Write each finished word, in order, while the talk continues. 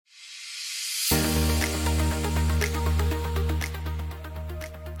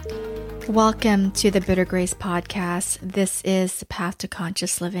Welcome to the Bitter Grace Podcast. This is the Path to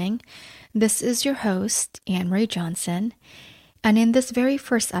Conscious Living. This is your host, Anne-Marie Johnson. And in this very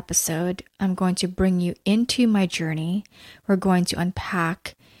first episode, I'm going to bring you into my journey. We're going to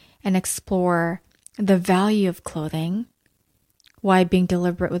unpack and explore the value of clothing, why being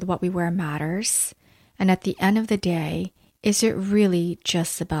deliberate with what we wear matters, and at the end of the day, is it really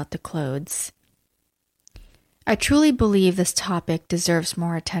just about the clothes? I truly believe this topic deserves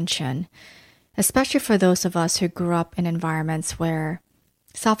more attention, especially for those of us who grew up in environments where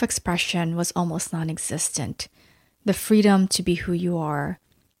self-expression was almost non-existent. The freedom to be who you are,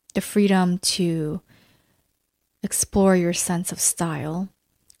 the freedom to explore your sense of style,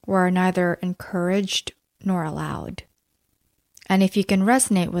 were neither encouraged nor allowed. And if you can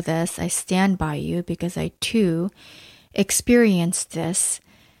resonate with this, I stand by you because I too experienced this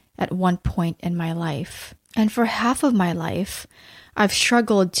at one point in my life. And for half of my life, I've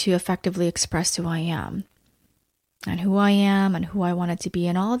struggled to effectively express who I am. And who I am and who I wanted to be.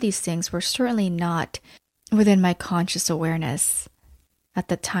 And all of these things were certainly not within my conscious awareness at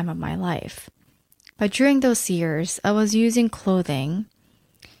the time of my life. But during those years, I was using clothing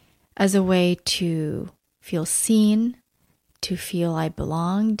as a way to feel seen, to feel I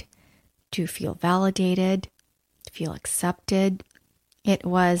belonged, to feel validated, to feel accepted. It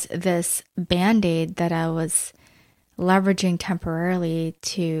was this band-aid that I was leveraging temporarily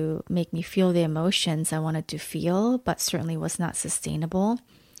to make me feel the emotions I wanted to feel, but certainly was not sustainable.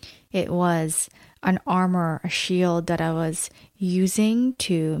 It was an armor, a shield that I was using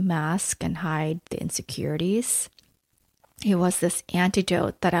to mask and hide the insecurities. It was this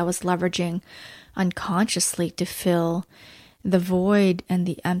antidote that I was leveraging unconsciously to fill the void and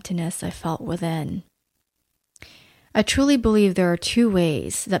the emptiness I felt within. I truly believe there are two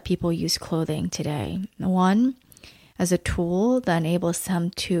ways that people use clothing today. One, as a tool that enables them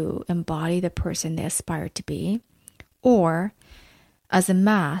to embody the person they aspire to be, or as a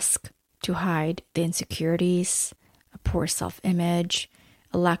mask to hide the insecurities, a poor self-image,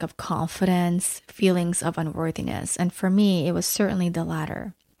 a lack of confidence, feelings of unworthiness. And for me, it was certainly the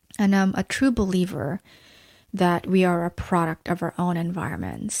latter. And I'm a true believer that we are a product of our own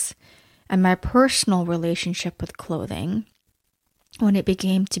environments. And my personal relationship with clothing, when it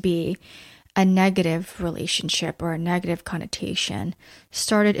became to be a negative relationship or a negative connotation,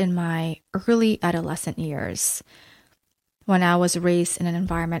 started in my early adolescent years, when I was raised in an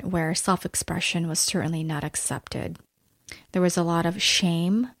environment where self-expression was certainly not accepted. There was a lot of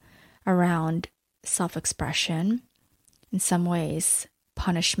shame around self-expression, in some ways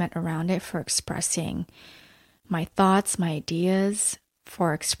punishment around it for expressing my thoughts, my ideas,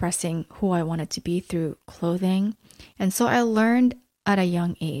 for expressing who I wanted to be through clothing. And so I learned at a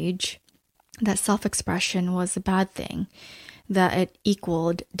young age that self-expression was a bad thing, that it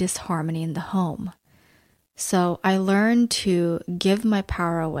equaled disharmony in the home. So I learned to give my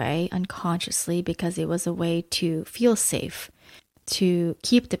power away unconsciously because it was a way to feel safe, to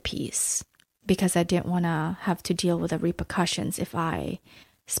keep the peace, because I didn't want to have to deal with the repercussions if I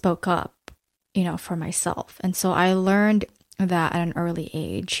spoke up, for myself. And so I learned that at an early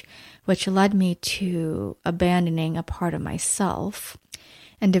age, which led me to abandoning a part of myself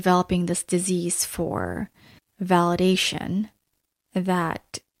and developing this disease for validation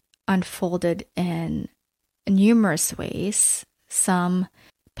that unfolded in numerous ways, some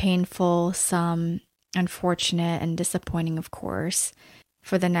painful, some unfortunate and disappointing, of course,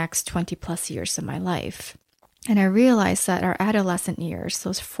 for the next 20 plus years of my life. And I realized that our adolescent years,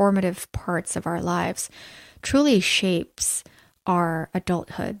 those formative parts of our lives, truly shapes our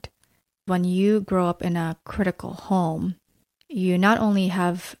adulthood. When you grow up in a critical home, you not only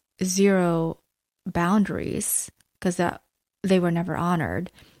have zero boundaries because they were never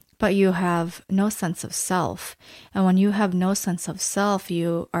honored, but you have no sense of self. And when you have no sense of self,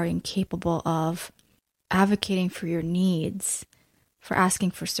 you are incapable of advocating for your needs, for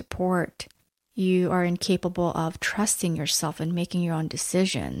asking for support. You are incapable of trusting yourself and making your own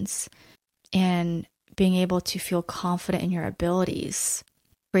decisions and being able to feel confident in your abilities,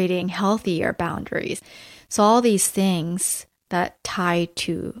 creating healthier boundaries. So all these things that tie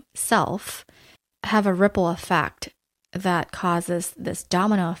to self have a ripple effect that causes this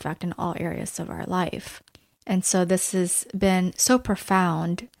domino effect in all areas of our life. And so this has been so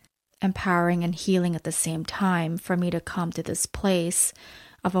profound, empowering, and healing at the same time for me to come to this place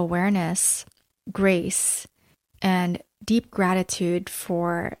of awareness, grace, and deep gratitude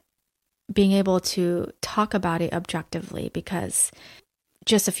for being able to talk about it objectively, because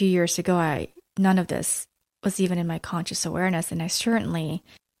just a few years ago, none of this was even in my conscious awareness, and I certainly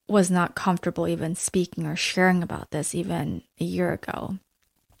was not comfortable even speaking or sharing about this even a year ago.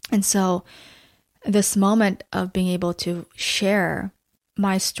 And so this moment of being able to share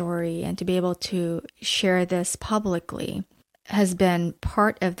my story and to be able to share this publicly has been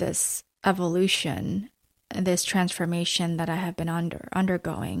part of this evolution, this transformation that I have been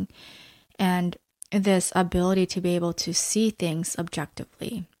undergoing, and this ability to be able to see things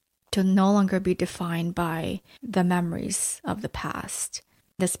objectively, to no longer be defined by the memories of the past.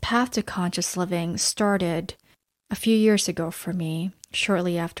 This path to conscious living started a few years ago for me,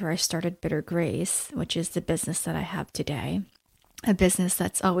 shortly after I started Bitter Grace, which is the business that I have today. A business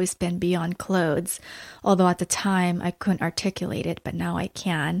that's always been beyond clothes, although at the time I couldn't articulate it, but now I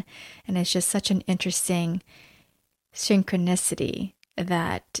can. And it's just such an interesting synchronicity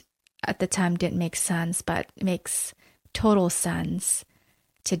that at the time didn't make sense, but makes total sense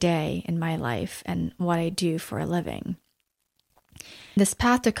today in my life and what I do for a living. This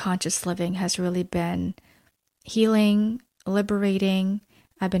path to conscious living has really been healing, liberating.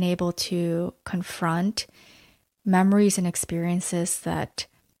 I've been able to confront memories and experiences that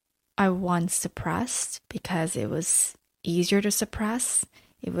I once suppressed because it was easier to suppress.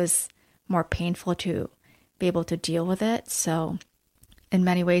 It was more painful to be able to deal with it. So in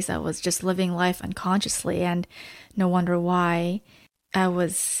many ways, I was just living life unconsciously, and no wonder why I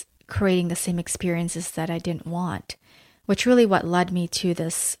was creating the same experiences that I didn't want, which really what led me to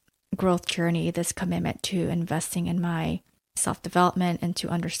this growth journey, this commitment to investing in my self-development and to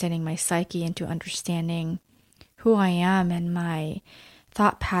understanding my psyche and to understanding who I am and my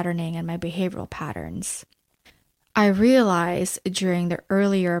thought patterning and my behavioral patterns. I realized during the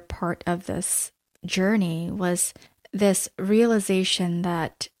earlier part of this journey was this realization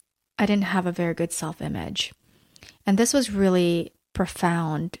that I didn't have a very good self-image. And this was really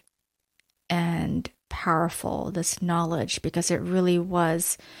profound and powerful, this knowledge, because it really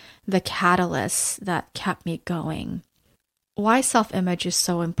was the catalyst that kept me going. Why self-image is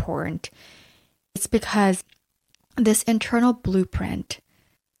so important? It's because this internal blueprint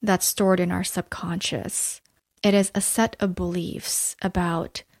that's stored in our subconscious, it is a set of beliefs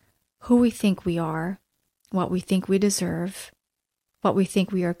about who we think we are, what we think we deserve, what we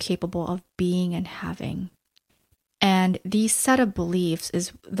think we are capable of being and having. And these set of beliefs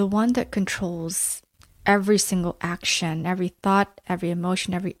is the one that controls every single action, every thought, every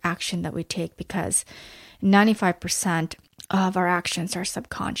emotion, every action that we take, because 95% of our actions are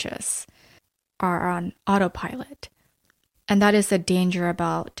subconscious, are on autopilot. And that is the danger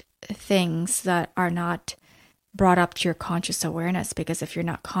about things that are not brought up to your conscious awareness, because if you're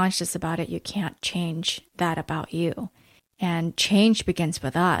not conscious about it, you can't change that about you. And change begins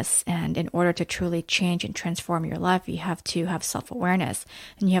with us. And in order to truly change and transform your life, you have to have self-awareness,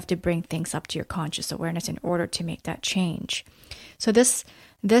 and you have to bring things up to your conscious awareness in order to make that change. So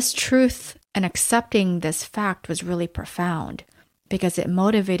this truth and accepting this fact was really profound, because it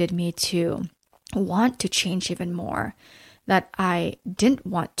motivated me to want to change even more, that I didn't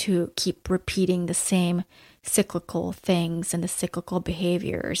want to keep repeating the same cyclical things and the cyclical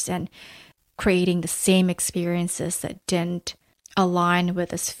behaviors and creating the same experiences that didn't align with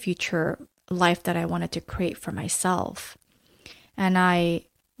this future life that I wanted to create for myself. And I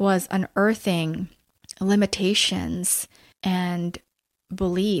was unearthing limitations and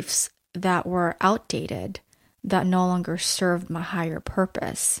beliefs that were outdated, that no longer served my higher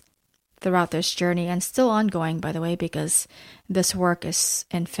purpose throughout this journey, and still ongoing, by the way, because this work is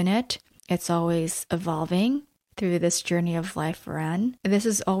infinite. It's always evolving through this journey of life we're in. This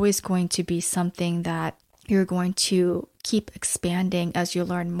is always going to be something that you're going to keep expanding as you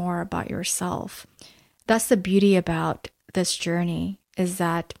learn more about yourself. That's the beauty about this journey, is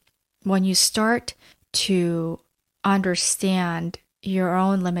that when you start to understand your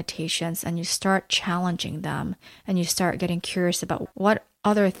own limitations and you start challenging them and you start getting curious about what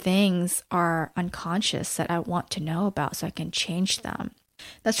other things are unconscious that I want to know about so I can change them,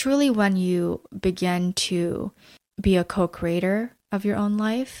 that's really when you begin to be a co-creator of your own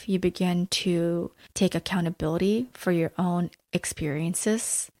life. You begin to take accountability for your own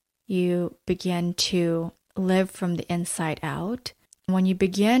experiences. You begin to live from the inside out. When you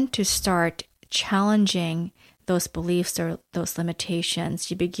begin to start challenging those beliefs or those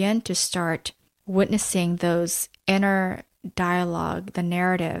limitations, you begin to start witnessing those inner dialogue, the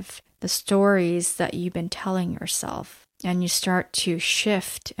narrative, the stories that you've been telling yourself. And you start to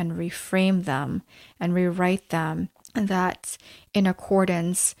shift and reframe them and rewrite them, and that's in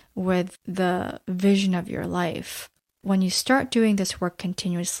accordance with the vision of your life. When you start doing this work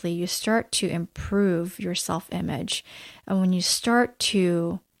continuously, you start to improve your self-image. And when you start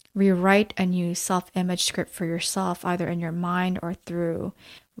to rewrite a new self-image script for yourself, either in your mind or through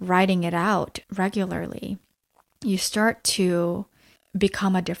writing it out regularly, you start to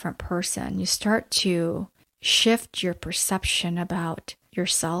become a different person. You start to shift your perception about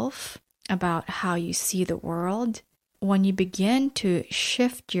yourself, about how you see the world. When you begin to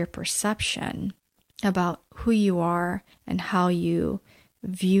shift your perception about who you are and how you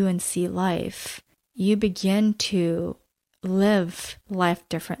view and see life, you begin to live life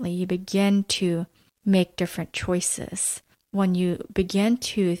differently. You begin to make different choices. When you begin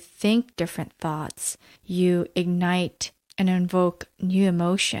to think different thoughts, you ignite and invoke new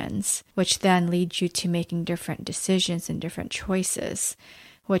emotions, which then lead you to making different decisions and different choices,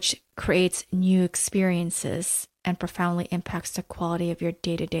 which creates new experiences and profoundly impacts the quality of your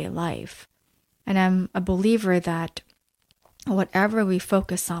day-to-day life. And I'm a believer that whatever we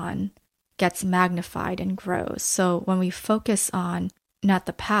focus on gets magnified and grows. So when we focus on not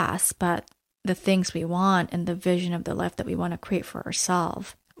the past, but the things we want and the vision of the life that we want to create for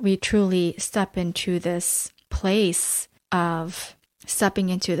ourselves, we truly step into this place of stepping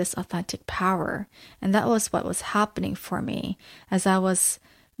into this authentic power. And that was what was happening for me as I was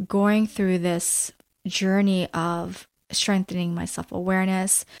going through this journey of strengthening my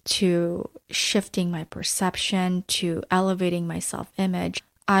self-awareness, to shifting my perception, to elevating my self-image.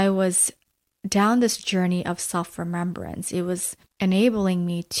 I was down this journey of self-remembrance. It was enabling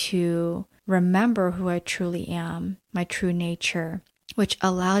me to remember who I truly am, my true nature, which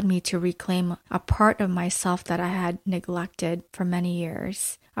allowed me to reclaim a part of myself that I had neglected for many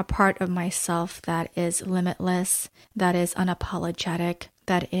years, a part of myself that is limitless, that is unapologetic,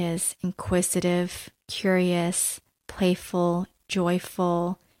 that is inquisitive, curious, playful,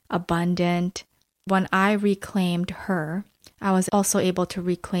 joyful, abundant. When I reclaimed her, I was also able to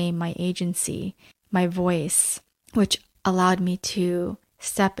reclaim my agency, my voice, which allowed me to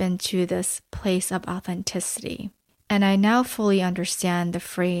step into this place of authenticity. And I now fully understand the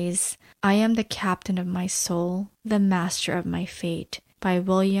phrase, "I am the captain of my soul, the master of my fate," by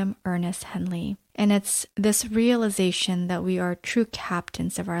William Ernest Henley. And it's this realization that we are true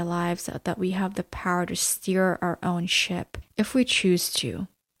captains of our lives, that we have the power to steer our own ship if we choose to.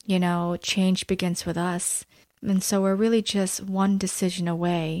 You know, change begins with us. And so we're really just one decision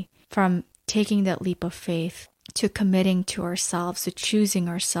away from taking that leap of faith, to committing to ourselves, to choosing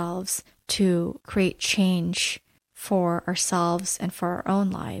ourselves, to create change for ourselves and for our own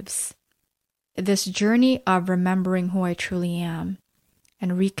lives. This journey of remembering who I truly am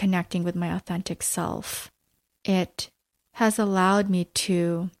and reconnecting with my authentic self, it has allowed me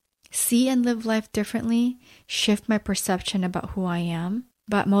to see and live life differently, shift my perception about who I am,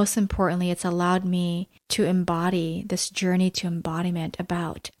 but most importantly, it's allowed me to embody this journey to embodiment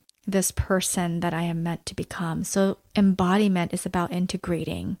about this person that I am meant to become. So embodiment is about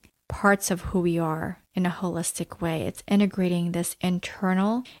integrating parts of who we are in a holistic way. It's integrating this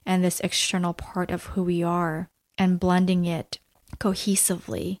internal and this external part of who we are and blending it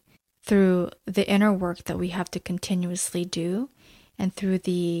cohesively through the inner work that we have to continuously do and through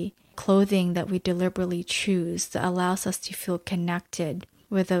the clothing that we deliberately choose that allows us to feel connected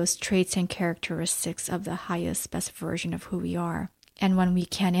with those traits and characteristics of the highest, best version of who we are. And when we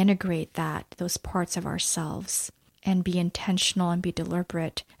can integrate those parts of ourselves and be intentional and be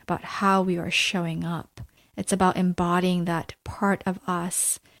deliberate about how we are showing up, it's about embodying that part of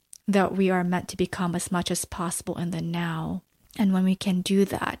us that we are meant to become as much as possible in the now. And when we can do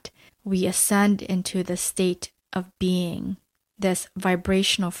that, we ascend into the state of being, this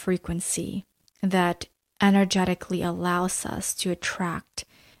vibrational frequency that energetically allows us to attract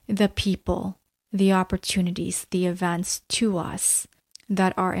the people, the opportunities, the events to us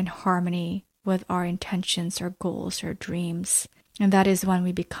that are in harmony with our intentions, our goals, our dreams. And that is when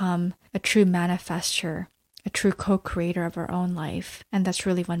we become a true manifester, a true co-creator of our own life. And that's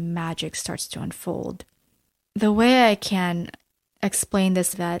really when magic starts to unfold. The way I can explain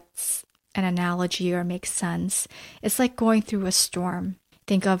this that's an analogy or makes sense, it's like going through a storm.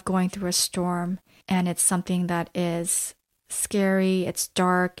 Think of going through a storm and it's something that is scary, it's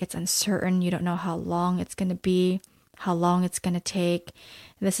dark, it's uncertain, you don't know how long it's going to be, how long it's going to take.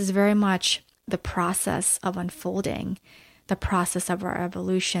 This is very much the process of unfolding, the process of our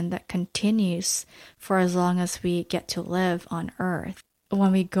evolution that continues for as long as we get to live on Earth.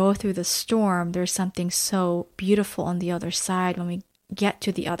 When we go through the storm, there's something so beautiful on the other side when we get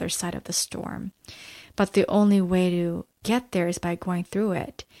to the other side of the storm. But the only way to get there is by going through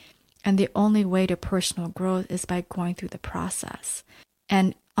it. And the only way to personal growth is by going through the process.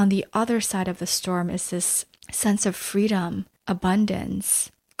 And on the other side of the storm is this sense of freedom, abundance,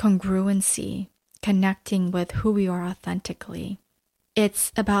 congruency, connecting with who we are authentically.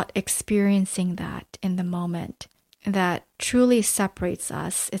 It's about experiencing that in the moment that truly separates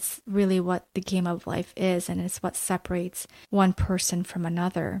us. It's really what the game of life is, and it's what separates one person from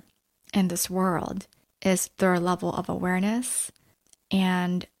another in this world, is their level of awareness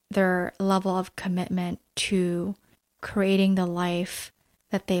and their level of commitment to creating the life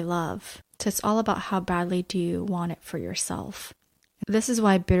that they love. So it's all about how badly do you want it for yourself. This is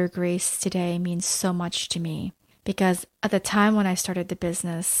why Bitter Grace today means so much to me, because at the time when I started the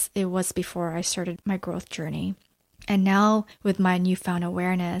business, it was before I started my growth journey. And now with my newfound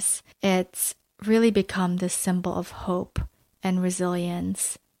awareness, it's really become this symbol of hope and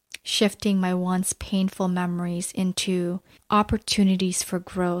resilience, shifting my once painful memories into opportunities for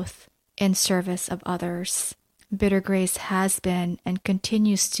growth in service of others. Bitter Grace has been and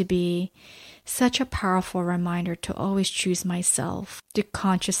continues to be such a powerful reminder to always choose myself, to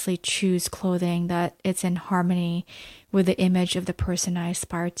consciously choose clothing that it's in harmony with the image of the person I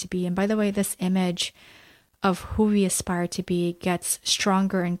aspire to be. And by the way, this image of who we aspire to be gets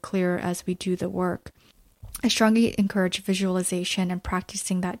stronger and clearer as we do the work. I strongly encourage visualization and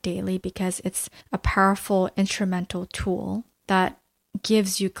practicing that daily because it's a powerful instrumental tool that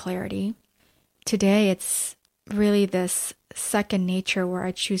gives you clarity. Today, it's really this second nature where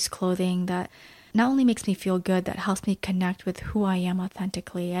I choose clothing that not only makes me feel good, that helps me connect with who I am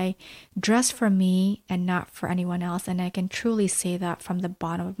authentically. I dress for me and not for anyone else, and I can truly say that from the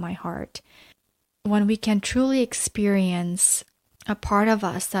bottom of my heart. When we can truly experience a part of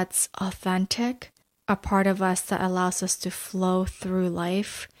us that's authentic, a part of us that allows us to flow through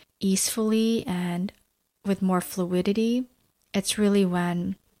life easily and with more fluidity, it's really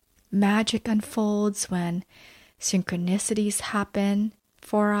when magic unfolds, when synchronicities happen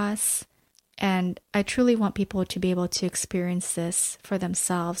for us. And I truly want people to be able to experience this for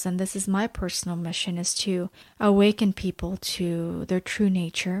themselves. And this is my personal mission, is to awaken people to their true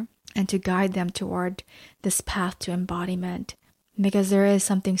nature and to guide them toward this path to embodiment. Because there is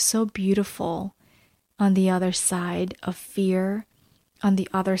something so beautiful on the other side of fear, on the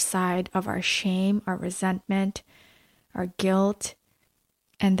other side of our shame, our resentment, our guilt,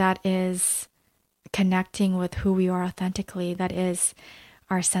 and that is connecting with who we are authentically. That is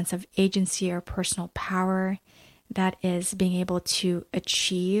our sense of agency, our personal power. That is being able to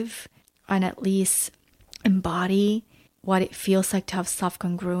achieve and at least embody what it feels like to have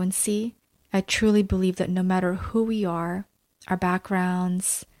self-congruency. I truly believe that no matter who we are, our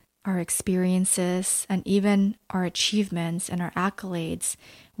backgrounds, our experiences, and even our achievements and our accolades,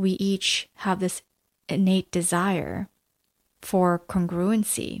 we each have this innate desire for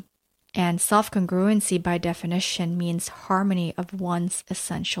congruency. And self-congruency, by definition, means harmony of one's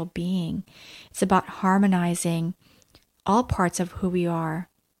essential being. It's about harmonizing all parts of who we are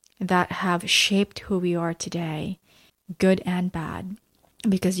that have shaped who we are today, good and bad,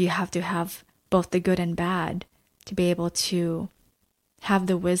 because you have to have both the good and bad to be able to have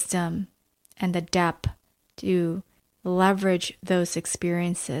the wisdom and the depth to leverage those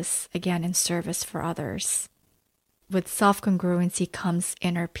experiences, again, in service for others. With self-congruency comes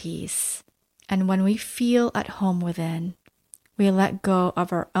inner peace. And when we feel at home within, we let go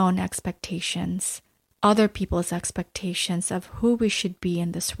of our own expectations, other people's expectations of who we should be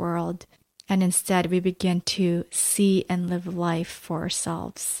in this world, and instead we begin to see and live life for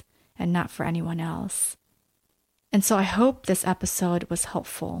ourselves and not for anyone else. And so I hope this episode was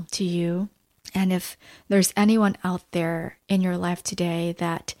helpful to you. And if there's anyone out there in your life today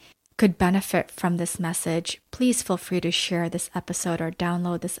that could benefit from this message, please feel free to share this episode or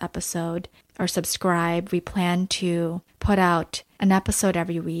download this episode or subscribe. We plan to put out an episode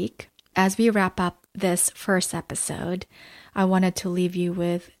every week. As we wrap up this first episode, I wanted to leave you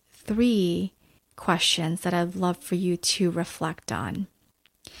with 3 questions that I'd love for you to reflect on.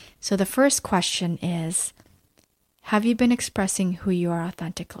 So the first question is, have you been expressing who you are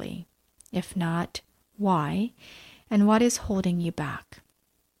authentically? If not, why? And what is holding you back?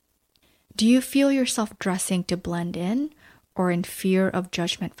 Do you feel yourself dressing to blend in or in fear of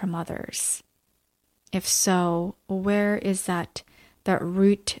judgment from others? If so, where is that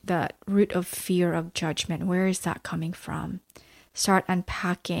root of fear of judgment? Where is that coming from? Start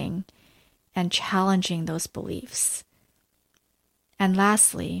unpacking and challenging those beliefs. And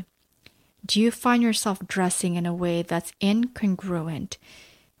lastly, do you find yourself dressing in a way that's incongruent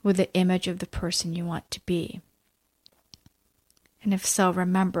with the image of the person you want to be? And if so,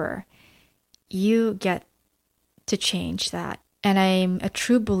 remember, you get to change that. And I'm a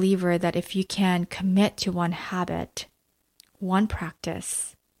true believer that if you can commit to one habit, one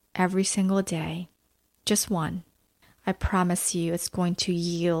practice every single day, just one, I promise you it's going to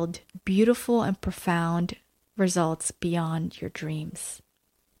yield beautiful and profound results beyond your dreams.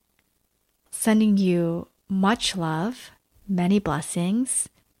 Sending you much love, many blessings.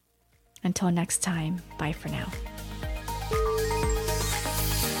 Until next time, bye for now.